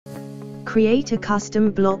Create a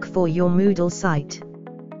custom block for your Moodle site.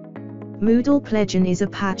 Moodle plugin is a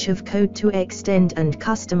patch of code to extend and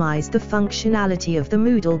customize the functionality of the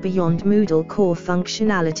Moodle beyond Moodle core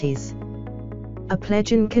functionalities. A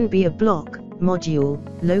plugin can be a block, module,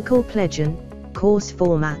 local plugin, course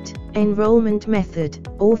format, enrollment method,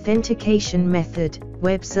 authentication method,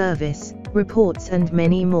 web service, reports and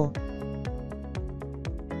many more.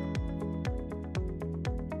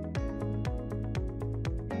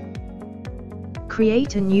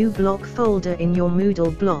 Create a new block folder in your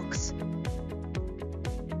Moodle blocks.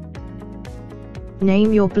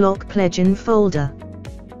 Name your block plugin folder.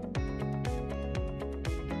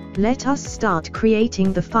 Let us start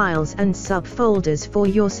creating the files and subfolders for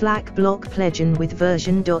your Slack block plugin with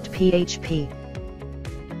version.php.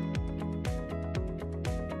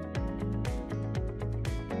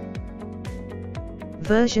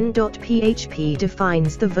 Version.php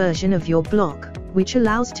defines the version of your block, which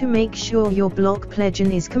allows to make sure your block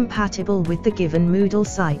plugin is compatible with the given Moodle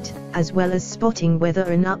site, as well as spotting whether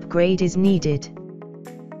an upgrade is needed.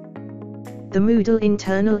 The Moodle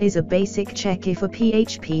internal is a basic check if a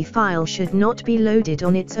PHP file should not be loaded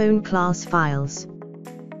on its own class files.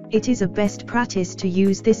 It is a best practice to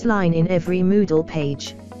use this line in every Moodle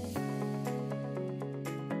page.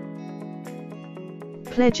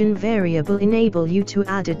 Plugin variable enable you to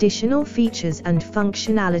add additional features and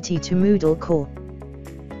functionality to Moodle core.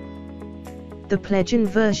 The plugin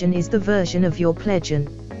version is the version of your plugin.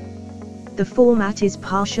 The format is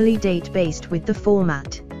partially date-based with the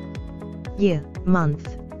format. Year,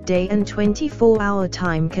 month, day and 24-hour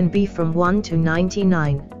time can be from 1 to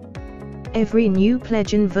 99. Every new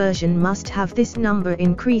plugin version must have this number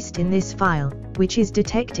increased in this file, which is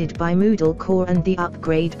detected by Moodle core and the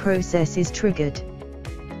upgrade process is triggered.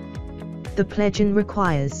 The plugin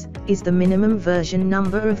requires is the minimum version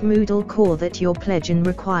number of Moodle core that your plugin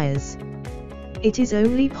requires. It is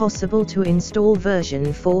only possible to install version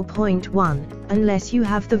 4.1, unless you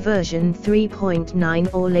have the version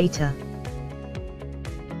 3.9 or later.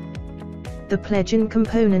 The plugin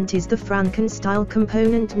component is the Franken-style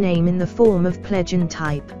component name in the form of plugin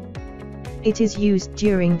type. It is used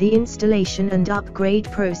during the installation and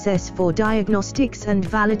upgrade process for diagnostics and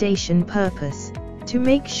validation purpose, to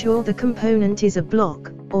make sure the component is a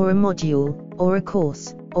block, or a module, or a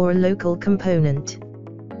course, or a local component.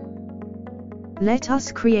 Let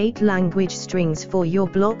us create language strings for your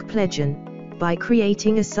block plugin, by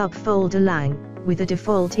creating a subfolder lang, with a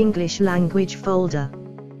default English language folder.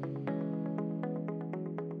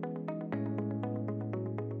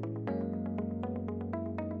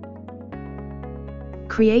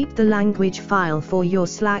 Create the language file for your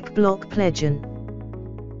Slack block plugin.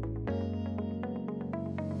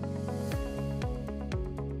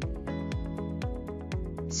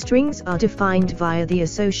 Strings are defined via the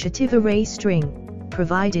associative array string,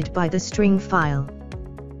 provided by the string file.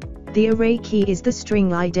 The array key is the string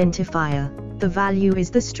identifier, the value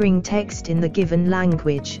is the string text in the given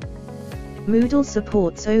language. Moodle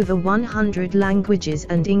supports over 100 languages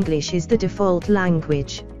and English is the default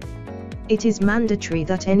language. It is mandatory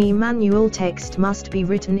that any manual text must be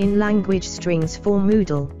written in language strings for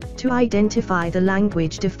Moodle, to identify the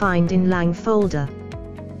language defined in lang folder.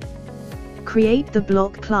 Create the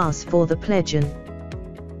block class for the plugin.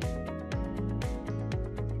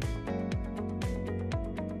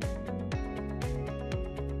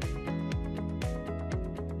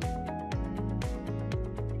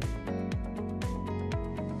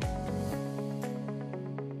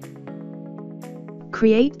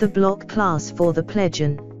 Create the block class for the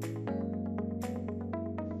plugin.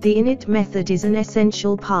 The init method is an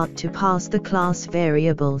essential part to pass the class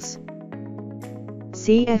variables.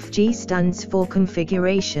 CFG stands for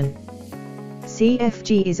configuration.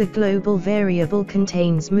 CFG is a global variable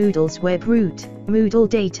contains Moodle's web root, Moodle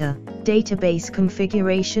data, database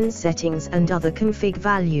configuration settings and other config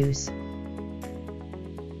values.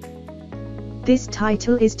 This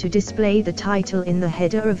title is to display the title in the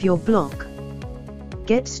header of your block.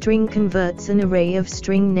 getString converts an array of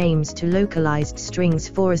string names to localized strings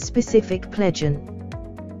for a specific plugin.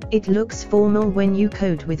 It looks formal when you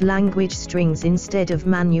code with language strings instead of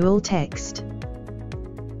manual text.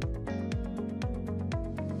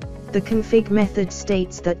 The config method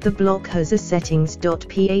states that the block has a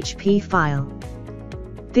settings.php file.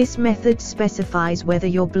 This method specifies whether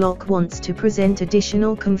your block wants to present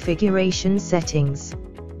additional configuration settings.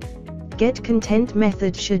 getContent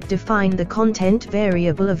method should define the content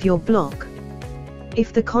variable of your block.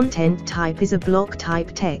 If the content type is a block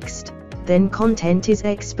type text, then content is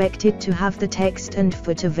expected to have the text and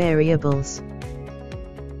footer variables.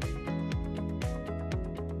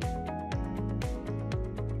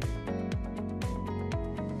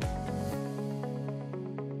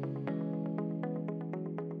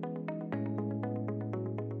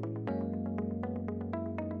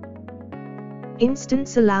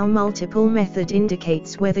 Instance allow multiple method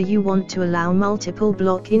indicates whether you want to allow multiple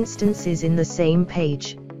block instances in the same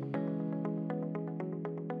page.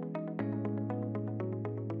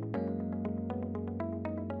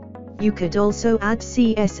 You could also add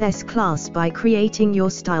CSS class by creating your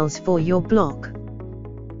styles for your block.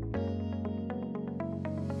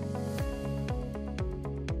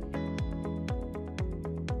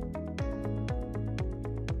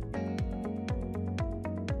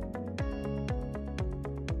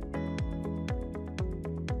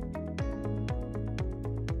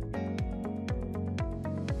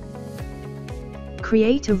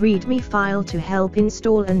 Create a README file to help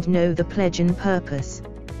install and know the plugin purpose.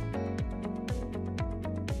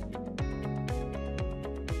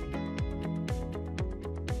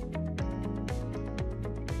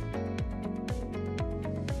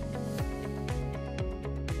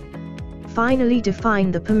 Finally,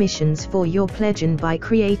 define the permissions for your plugin by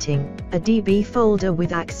creating a DB folder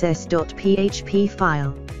with access.php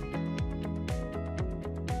file.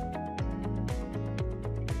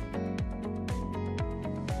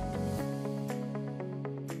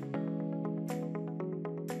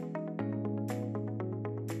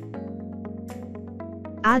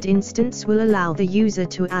 Add instance will allow the user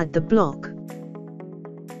to add the block.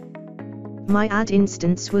 My add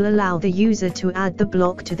instance will allow the user to add the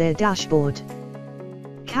block to their dashboard.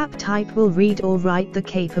 Cap type will read or write the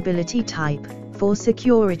capability type. For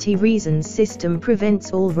security reasons, system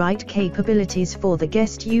prevents all write capabilities for the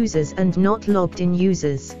guest users and not logged in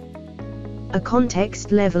users. A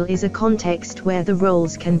context level is a context where the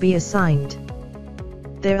roles can be assigned.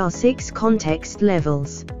 There are 6 context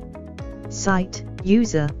levels: site,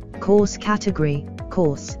 user, course category,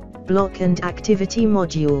 course, block and activity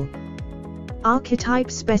module.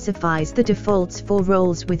 Archetype specifies the defaults for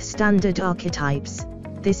roles with standard archetypes.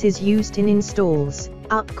 This is used in installs,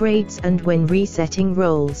 upgrades and when resetting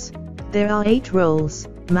roles. There are 8 roles: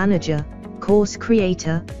 manager, course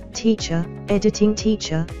creator, teacher, editing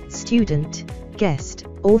teacher, student, guest,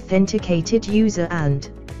 authenticated user and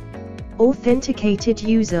authenticated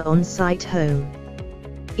user on site home.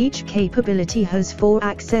 Each capability has 4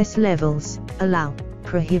 access levels: allow,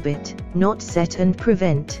 prohibit, not set and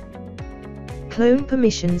prevent. Clone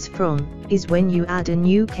permissions from is when you add a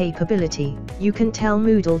new capability. You can tell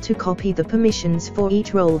Moodle to copy the permissions for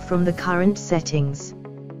each role from the current settings.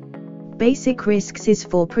 Basic risks is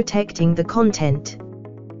for protecting the content.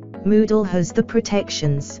 Moodle has the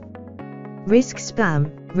protections: risk spam,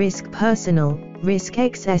 risk personal, risk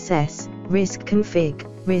XSS, risk config,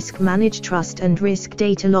 risk manage trust and risk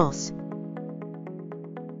data loss.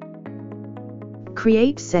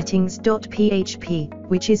 Create settings.php,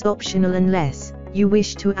 which is optional unless you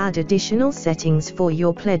wish to add additional settings for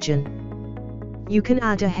your plugin. You can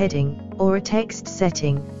add a heading or a text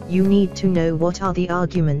setting. You need to know what are the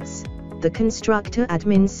arguments the constructor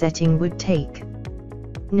admin setting would take.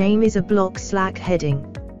 Name is a block / heading.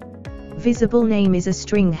 Visible name is a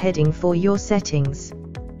string heading for your settings.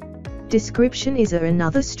 Description is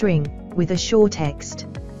another string with a short text.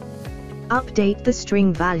 Update the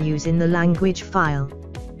string values in the language file.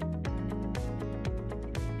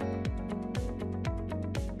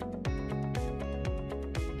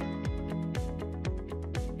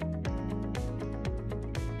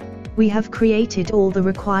 We have created all the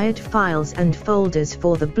required files and folders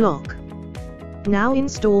for the block. Now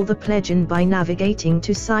install the plugin by navigating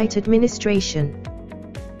to Site Administration.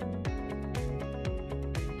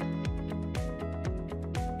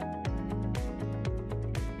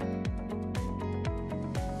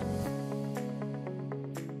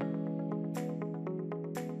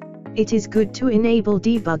 It is good to enable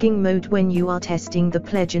debugging mode when you are testing the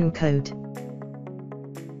plugin code.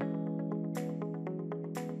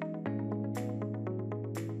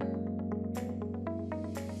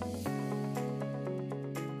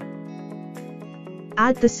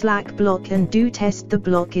 Add the Slack block and do test the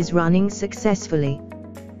block is running successfully.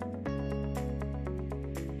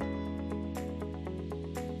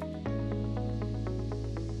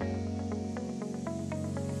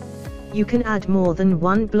 You can add more than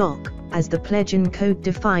one block, as the plugin code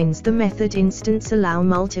defines the method instance allow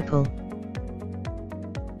multiple.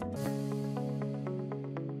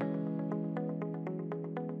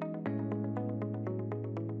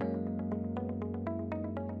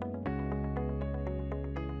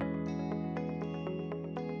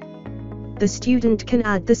 The student can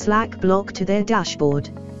add the Slack block to their dashboard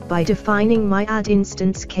by defining my add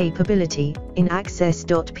instance capability in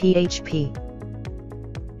access.php.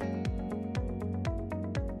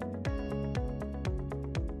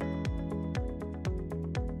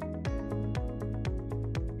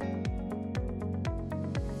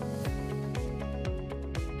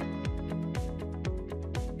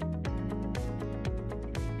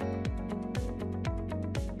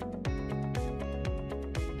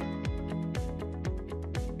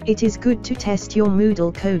 It is good to test your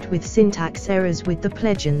Moodle code with syntax errors with the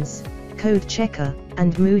plugins, Code Checker,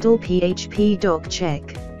 and Moodle PHP Doc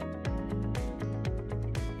Check.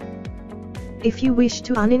 If you wish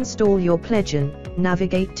to uninstall your plugin,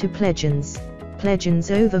 navigate to Plugins, Plugins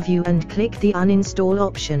Overview and click the Uninstall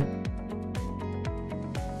option.